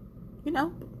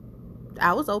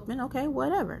 I was open. Okay,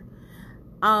 whatever.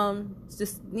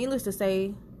 Just needless to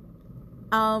say,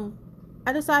 I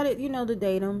decided, to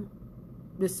date him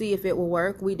to see if it would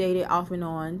work. We dated off and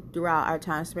on throughout our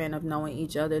time span of knowing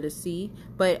each other to see,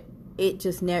 but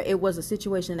it was a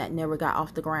situation that never got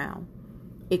off the ground.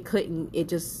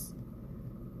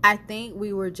 I think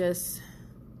we were just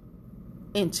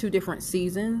in two different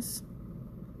seasons.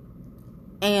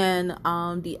 And,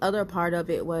 the other part of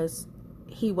it was,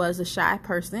 he was a shy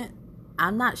person.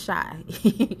 I'm not shy.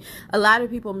 A lot of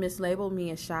people mislabel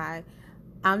me as shy.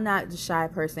 I'm not the shy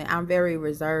person. I'm very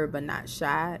reserved, but not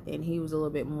shy. And he was a little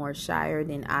bit more shyer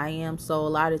than I am. So a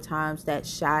lot of times that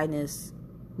shyness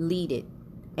leaded.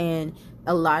 And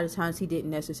a lot of times he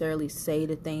didn't necessarily say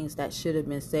the things that should have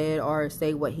been said or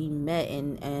say what he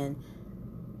meant. And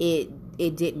it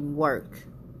didn't work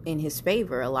in his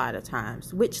favor a lot of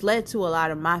times, which led to a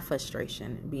lot of my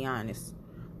frustration, to be honest.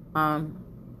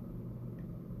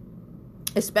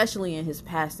 Especially in his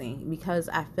passing, because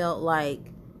I felt like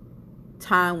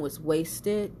time was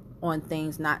wasted on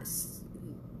things not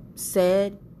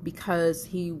said because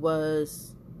he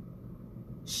was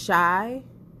shy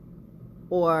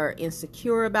or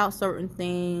insecure about certain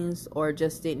things or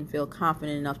just didn't feel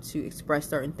confident enough to express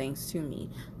certain things to me.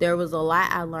 There was a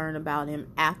lot I learned about him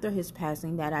after his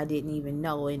passing that I didn't even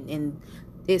know, and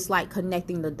it's like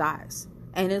connecting the dots.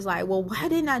 And it's like, well, why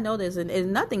didn't I know this? And it's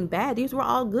nothing bad. These were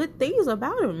all good things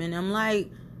about him. And I'm like,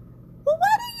 well,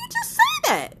 why didn't you just say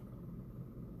that?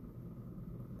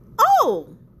 Oh,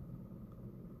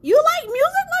 you like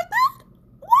music like that?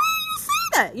 Why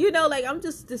didn't you say that? I'm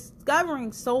just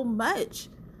discovering so much.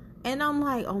 And I'm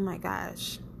like, oh my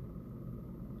gosh.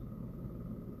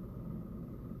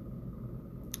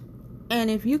 And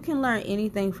if you can learn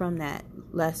anything from that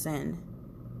lesson,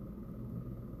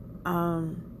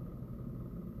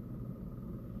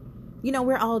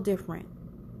 we're all different.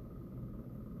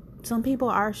 Some people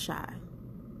are shy.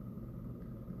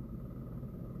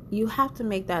 You have to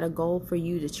make that a goal for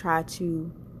you to try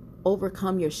to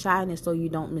overcome your shyness so you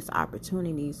don't miss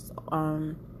opportunities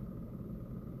in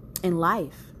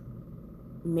life.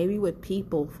 maybe with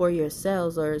people for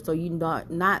yourselves, or so you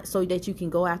not so that you can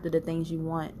go after the things you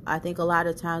want. I think a lot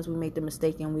of times we make the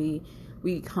mistake and we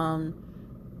become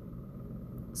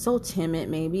so timid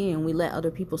maybe, and we let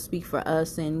other people speak for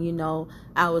us. And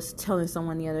I was telling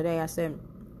someone the other day, I said,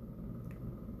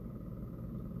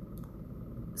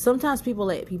 sometimes people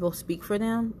let people speak for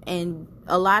them, and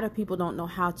a lot of people don't know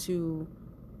how to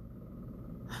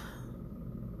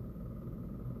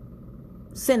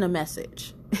send a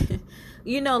message.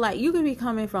 Like, you could be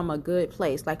coming from a good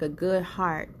place, like a good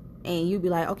heart, and you'd be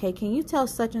like, okay, can you tell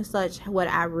such and such what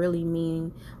I really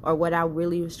mean, or what I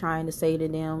really was trying to say to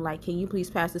them? Like, can you please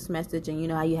pass this message? And you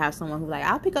know how you have someone who's like,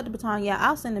 I'll pick up the baton, yeah,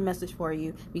 I'll send a message for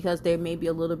you, because they may be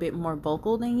a little bit more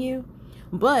vocal than you.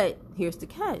 But here's the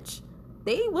catch.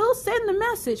 They will send the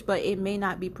message, but it may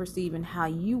not be perceived in how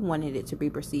you wanted it to be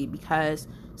perceived, because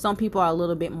some people are a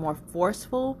little bit more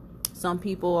forceful. Some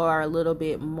people are a little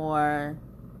bit more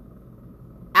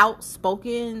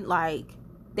outspoken. Like,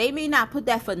 they may not put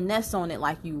that finesse on it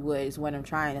like you would, is what I'm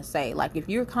trying to say. Like, if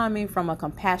you're coming from a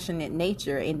compassionate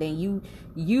nature, and then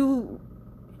you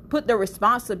put the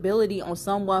responsibility on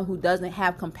someone who doesn't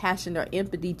have compassion or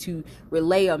empathy to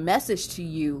relay a message to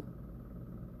you,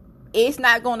 it's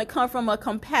not going to come from a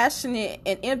compassionate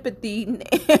and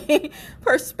empathy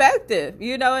perspective.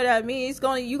 You know what I mean?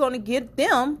 You're going to get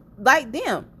them like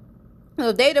them.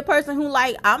 If they the person who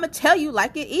like, I'm going to tell you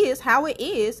like it is, how it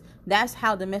is, that's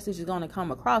how the message is going to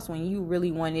come across when you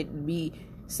really want it to be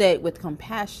said with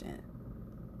compassion.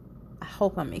 I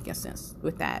hope I'm making sense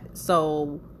with that.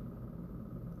 So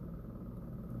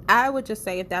I would just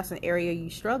say, if that's an area you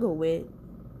struggle with,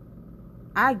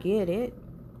 I get it.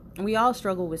 We all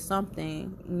struggle with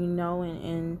something,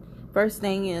 and first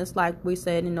thing is, like we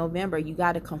said in November, you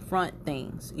got to confront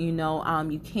things. You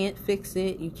can't fix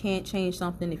it. You can't change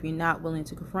something if you're not willing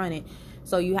to confront it.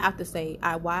 So you have to say,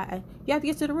 why? You have to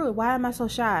get to the root. Why am I so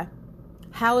shy?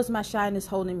 How is my shyness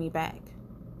holding me back?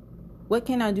 What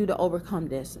can I do to overcome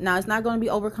this? Now, it's not going to be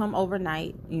overcome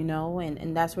overnight,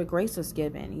 and that's where grace is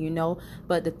given,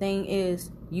 But the thing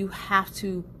is, you have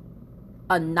to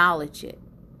acknowledge it.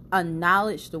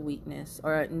 Acknowledge the weakness,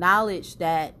 or acknowledge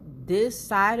that this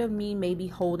side of me may be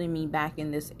holding me back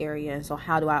in this area. And so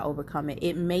how do I overcome it?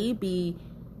 It may be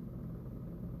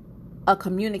a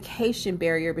communication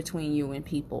barrier between you and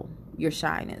people, your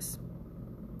shyness.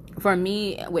 For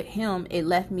me, with him, it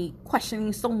left me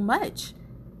questioning so much.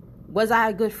 Was I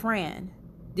a good friend?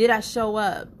 Did I show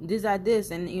up? Did I this?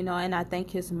 And, and I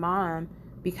thank his mom,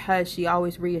 because she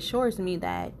always reassures me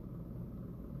that,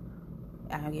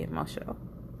 I get emotional,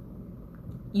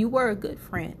 you were a good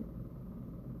friend.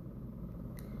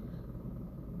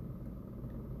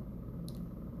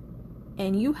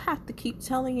 And you have to keep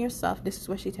telling yourself, this is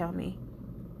what she told me,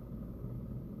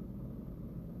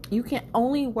 you can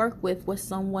only work with what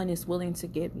someone is willing to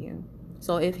give you.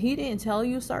 So if he didn't tell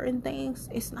you certain things,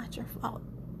 it's not your fault.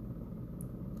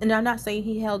 And I'm not saying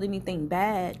he held anything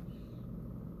bad.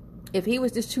 If he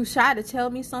was just too shy to tell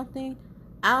me something,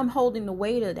 I'm holding the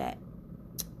weight of that.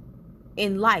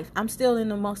 In life, I'm still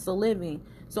in amongst the living,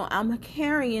 so I'm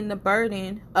carrying the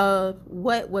burden of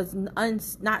what was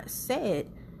not said,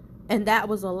 and that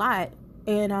was a lot.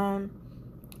 And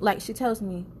like she tells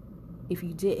me, if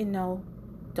you didn't know,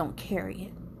 don't carry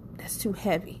it. That's too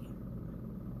heavy.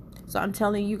 So I'm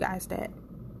telling you guys that.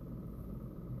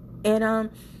 And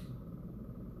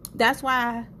that's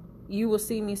why you will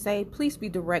see me say, please be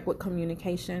direct with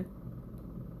communication,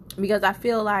 because I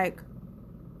feel like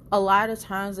a lot of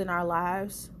times in our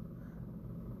lives,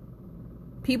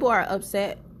 people are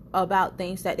upset about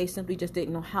things that they simply just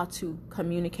didn't know how to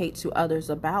communicate to others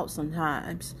about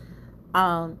sometimes.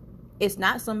 It's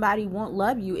not somebody won't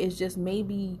love you. It's just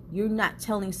maybe you're not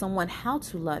telling someone how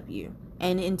to love you.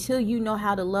 And until you know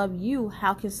how to love you,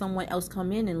 how can someone else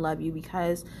come in and love you?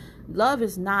 Because love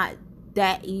is not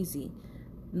that easy.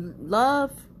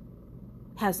 Love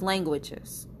has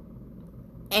languages.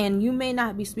 And you may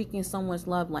not be speaking someone's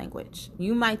love language.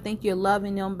 You might think you're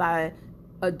loving them by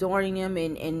adorning them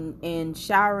and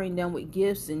showering them with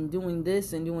gifts and doing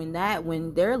this and doing that,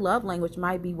 when their love language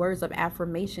might be words of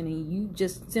affirmation, and you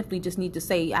just simply need to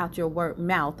say out your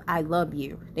mouth, I love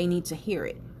you. They need to hear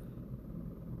it.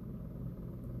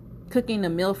 Cooking a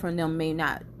meal for them may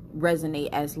not resonate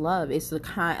as love. It's a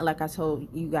kind, like I told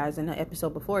you guys in the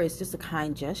episode before, it's just a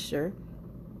kind gesture.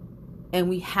 And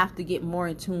we have to get more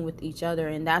in tune with each other.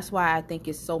 And that's why I think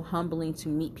it's so humbling to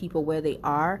meet people where they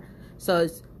are. So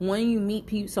it's when you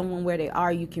meet someone where they are,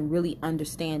 you can really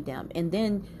understand them. And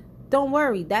then don't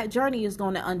worry, that journey is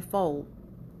going to unfold.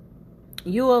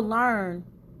 You will learn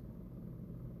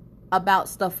about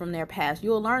stuff from their past.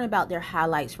 You'll learn about their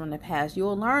highlights from the past.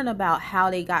 You'll learn about how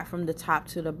they got from the top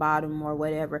to the bottom or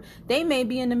whatever. They may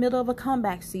be in the middle of a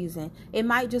comeback season. It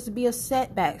might just be a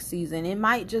setback season. It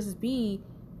might just be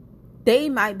they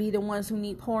might be the ones who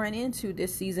need pouring into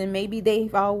this season. Maybe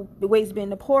they've always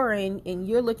been the pouring, and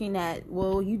you're looking at,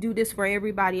 well, you do this for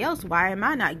everybody else. Why am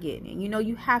I not getting it?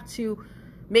 You have to,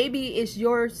 maybe it's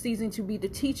your season to be the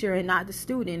teacher and not the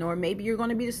student, or maybe you're going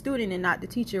to be the student and not the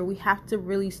teacher. We have to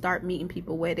really start meeting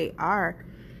people where they are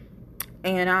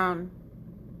and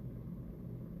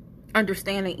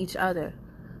understanding each other.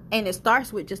 And it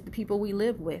starts with just the people we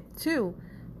live with too.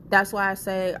 That's why I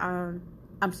say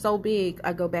I'm so big.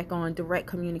 I go back on direct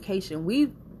communication.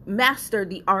 We've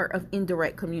mastered the art of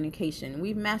indirect communication.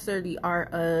 We've mastered the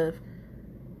art of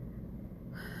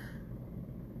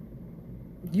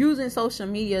using social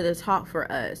media to talk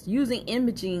for us, using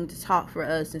imaging to talk for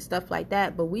us and stuff like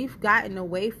that. But we've gotten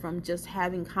away from just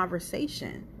having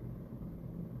conversation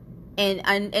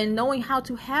and knowing how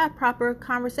to have proper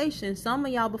conversation. Some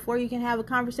of y'all, before you can have a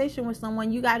conversation with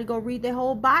someone, you got to go read their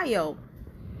whole bio.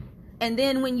 And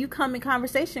then when you come in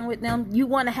conversation with them, you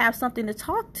want to have something to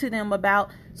talk to them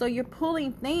about. So you're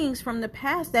pulling things from the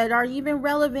past that are even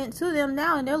relevant to them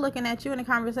now. And they're looking at you in a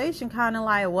conversation kind of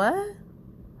like, what?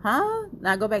 Huh?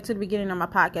 Now go back to the beginning of my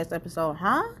podcast episode.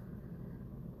 Huh?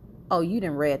 Oh, you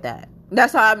didn't read that.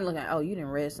 That's how I'm looking at. Oh, you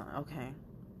didn't read something. Okay.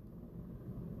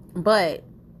 But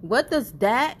what does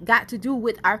that got to do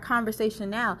with our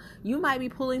conversation now? You might be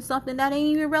pulling something that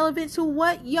ain't even relevant to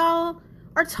what y'all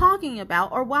are talking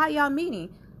about or why y'all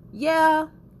meeting. Yeah,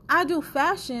 I do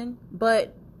fashion,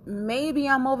 but maybe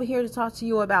I'm over here to talk to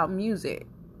you about music.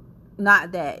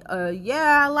 Not that.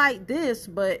 Yeah, I like this,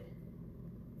 but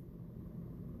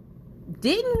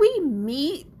didn't we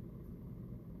meet?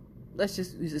 Let's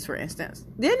just use this for instance.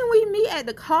 Didn't we meet at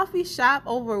the coffee shop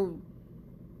over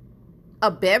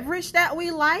a beverage that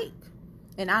we like?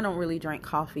 And I don't really drink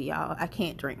coffee, y'all. I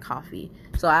can't drink coffee.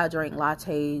 So I drink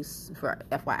lattes, for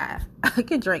FYI. I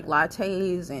can drink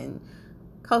lattes and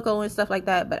cocoa and stuff like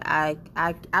that. But I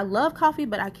love coffee,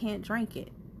 but I can't drink it.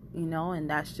 And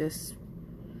that's just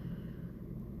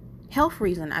health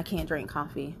reason. I can't drink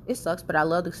coffee. It sucks, but I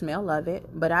love the smell of it.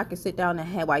 But I can sit down and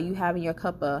have, while you having your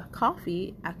cup of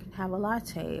coffee, I can have a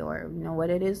latte or what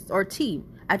it is, or tea.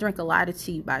 I drink a lot of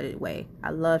tea, by the way.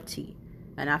 I love tea.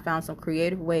 And I found some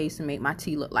creative ways to make my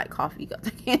tea look like coffee because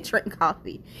I can't drink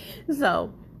coffee.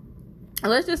 So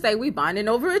let's just say we bonding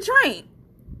over a drink.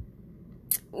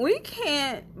 We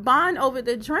can't bond over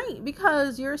the drink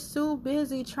because you're so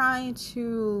busy trying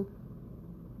to,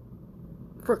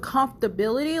 for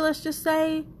comfortability, let's just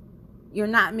say, you're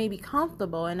not maybe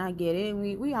comfortable. And I get it.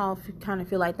 We all kind of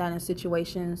feel like that in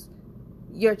situations.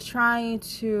 You're trying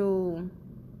to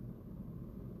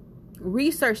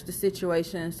research the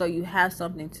situation so you have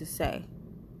something to say,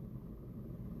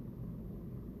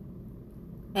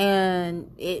 and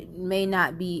it may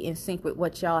not be in sync with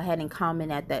what y'all had in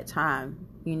common at that time,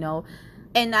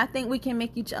 and I think we can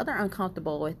make each other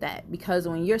uncomfortable with that, because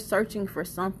when you're searching for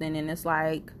something and it's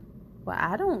like, well,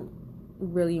 I don't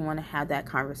really want to have that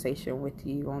conversation with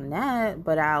you on that,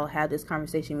 but I'll have this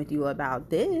conversation with you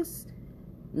about this.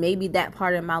 Maybe that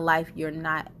part of my life you're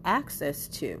not access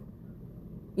to.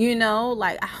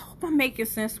 I hope I'm making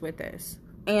sense with this.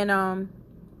 And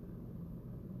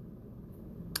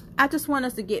I just want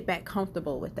us to get back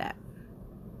comfortable with that.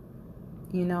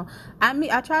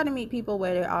 I try to meet people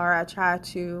where they are. I try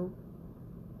to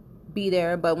be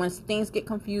there, but when things get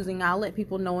confusing, I'll let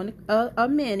people know in a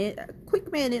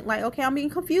quick minute, like, okay, I'm being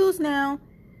confused now.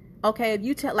 Okay,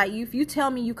 if you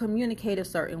tell me you communicate a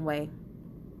certain way,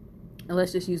 and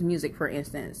let's just use music for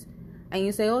instance. And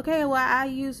you say, okay, well, I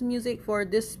use music for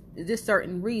this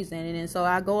certain reason. And then so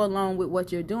I go along with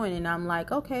what you're doing. And I'm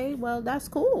like, okay, well, that's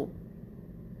cool.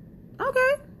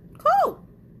 Okay, cool.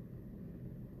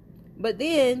 But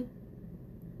then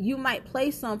you might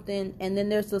play something and then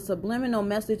there's a subliminal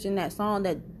message in that song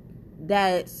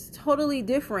that's totally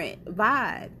different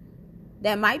vibe.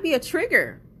 That might be a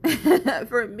trigger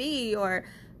for me, or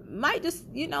might just,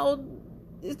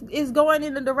 it's going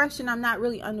in a direction I'm not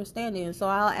really understanding. So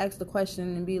I'll ask the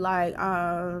question and be like,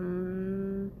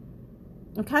 I'm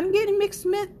kind of getting mixed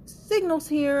signals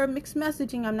here, mixed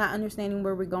messaging. I'm not understanding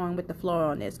where we're going with the flow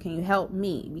on this. Can you help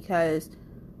me? Because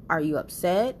are you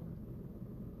upset?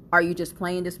 Are you just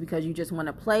playing this because you just want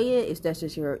to play it? Is that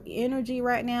just your energy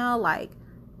right now? Like,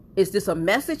 is this a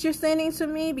message you're sending to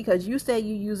me? Because you said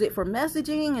you use it for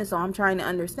messaging, and so I'm trying to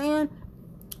understand.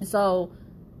 So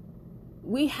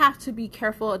we have to be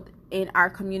careful in our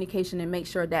communication and make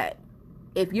sure that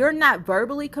if you're not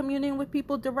verbally communicating with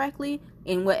people directly,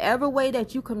 in whatever way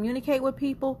that you communicate with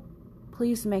people,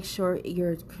 please make sure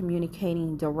you're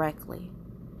communicating directly.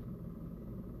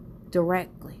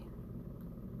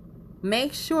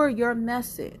 Make sure your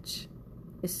message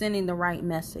is sending the right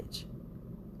message.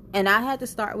 And I had to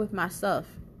start with myself.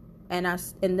 And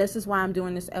this is why I'm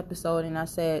doing this episode. And I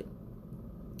said,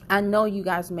 I know you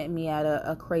guys met me at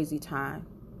a crazy time.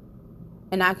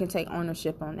 And I can take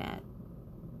ownership on that.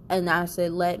 And I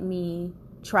said, let me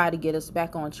try to get us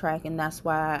back on track. And that's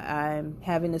why I'm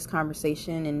having this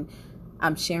conversation and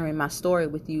I'm sharing my story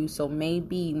with you. So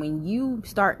maybe when you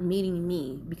start meeting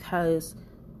me, because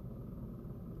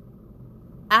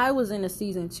I was in a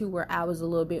season too where I was a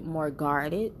little bit more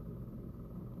guarded.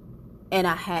 And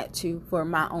I had to, for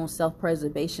my own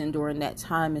self-preservation during that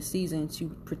time and season, to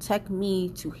protect me,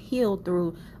 to heal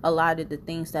through a lot of the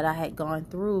things that I had gone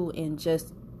through, and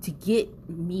just to get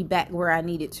me back where I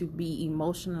needed to be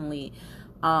emotionally,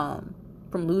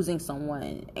 from losing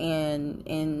someone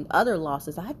and other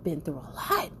losses. I've been through a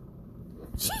lot.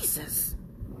 Jesus.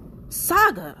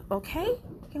 Saga, okay?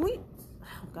 Can we?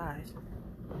 Oh, gosh.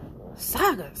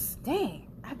 Sagas. Dang.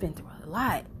 I've been through a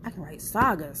lot. I can write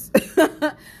sagas.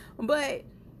 But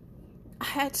I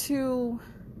had to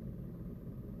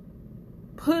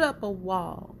put up a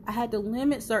wall. I had to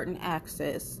limit certain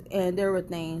access. And there were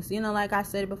things, like I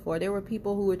said before, there were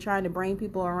people who were trying to bring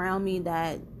people around me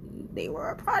that they were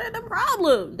a part of the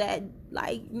problem. That,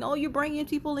 you're bringing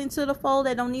people into the fold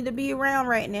that don't need to be around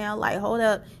right now. Like, hold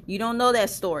up. You don't know that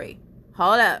story.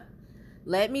 Hold up.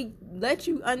 Let me let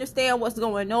you understand what's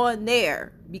going on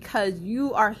there, because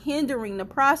you are hindering the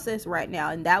process right now.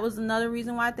 And that was another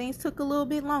reason why things took a little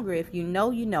bit longer. If you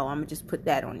know, you know. I'm going to just put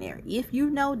that on there. If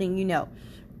you know, then you know.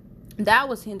 That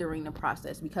was hindering the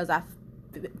process, because I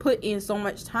put in so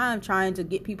much time trying to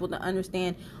get people to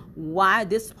understand why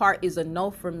this part is a no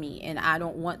for me. And I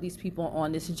don't want these people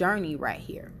on this journey right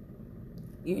here.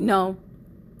 And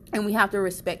we have to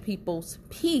respect people's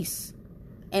peace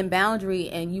and boundary,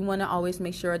 and you want to always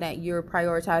make sure that you're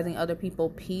prioritizing other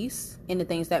people's peace and the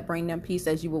things that bring them peace,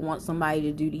 as you would want somebody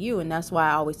to do to you. And that's why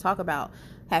I always talk about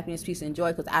happiness, peace, and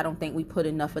joy, because I don't think we put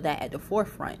enough of that at the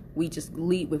forefront. We just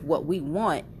lead with what we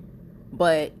want,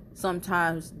 but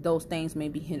sometimes those things may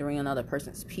be hindering another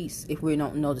person's peace if we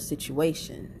don't know the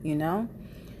situation,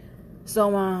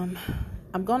 So I'm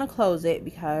gonna close it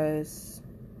because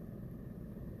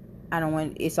I don't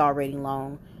want, it's already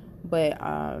long, but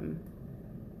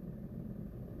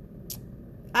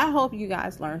I hope you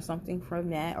guys learned something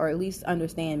from that, or at least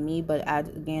understand me. But I,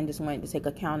 again, just wanted to take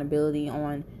accountability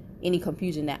on any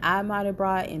confusion that I might have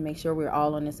brought and make sure we're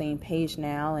all on the same page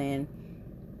now. And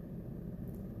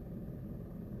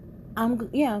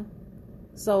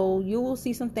so you will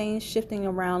see some things shifting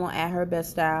around on At Her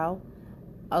Best Style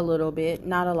a little bit,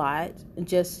 not a lot,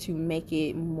 just to make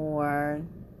it more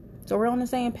so we're on the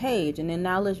same page. And then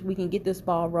now we can get this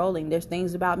ball rolling. There's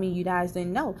things about me you guys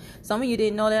didn't know. Some of you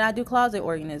didn't know that I do closet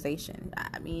organization.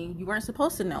 I mean, you weren't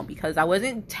supposed to know, because I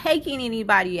wasn't taking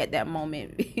anybody at that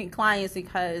moment, clients,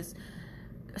 because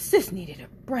sis needed a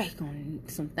break on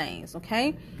some things,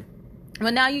 okay?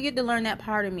 But now you get to learn that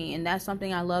part of me, and that's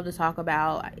something I love to talk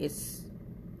about.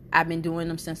 I've been doing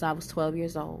them since I was 12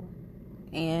 years old,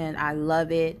 and I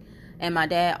love it. And my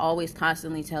dad always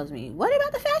constantly tells me, what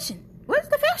about the fashion? What's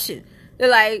the fashion?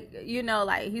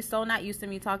 He's so not used to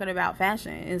me talking about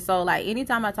fashion. And so,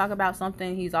 anytime I talk about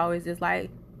something, he's always just like,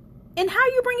 and how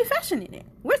you bringing fashion in it?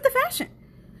 Where's the fashion?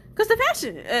 Because the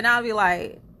fashion. And I'll be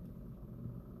like,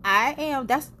 I am.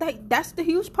 That's the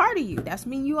huge part of you. That's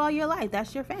me, you all your life.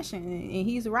 That's your fashion. And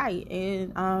he's right.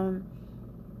 And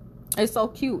it's so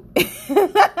cute.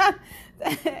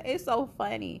 It's so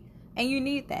funny. And you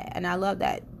need that. And I love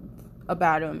that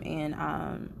about him. And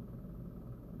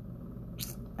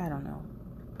I don't know,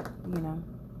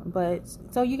 but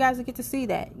so you guys get to see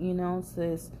that,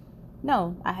 says,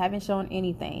 no, I haven't shown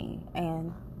anything.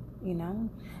 And,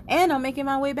 and I'm making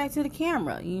my way back to the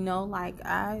camera,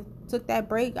 I took that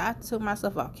break. I took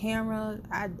myself off camera.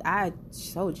 I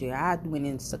told you, I went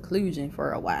in seclusion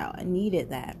for a while. I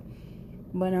needed that.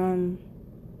 But,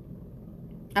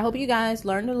 I hope you guys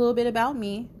learned a little bit about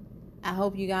me. I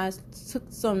hope you guys took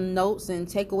some notes and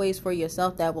takeaways for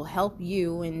yourself that will help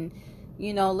you. And,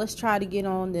 let's try to get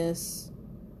on this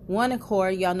one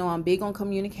accord. Y'all know I'm big on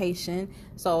communication.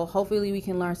 So hopefully we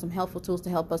can learn some helpful tools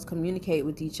to help us communicate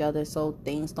with each other so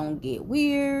things don't get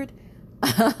weird.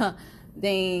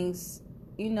 Things,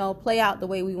 play out the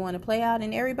way we want to play out,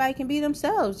 and everybody can be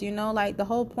themselves, the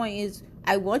whole point is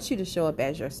I want you to show up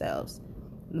as yourselves.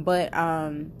 But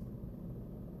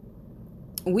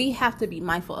we have to be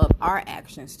mindful of our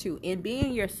actions too. In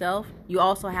being yourself, you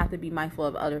also have to be mindful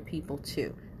of other people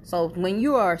too. So when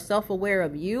you are self-aware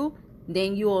of you,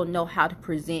 then you'll know how to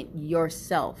present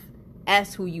yourself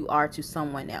as who you are to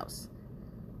someone else.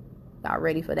 Y'all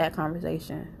ready for that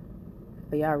conversation?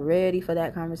 Are y'all ready for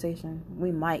that conversation?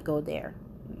 We might go there.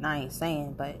 I ain't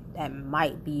saying, but that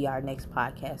might be our next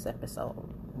podcast episode.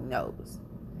 Who knows?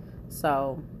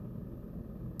 So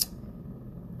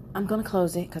I'm gonna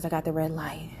close it because I got the red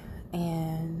light,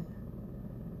 and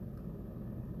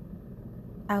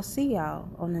I'll see y'all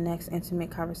on the next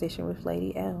intimate conversation with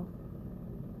Lady L.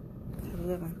 Have a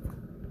good one.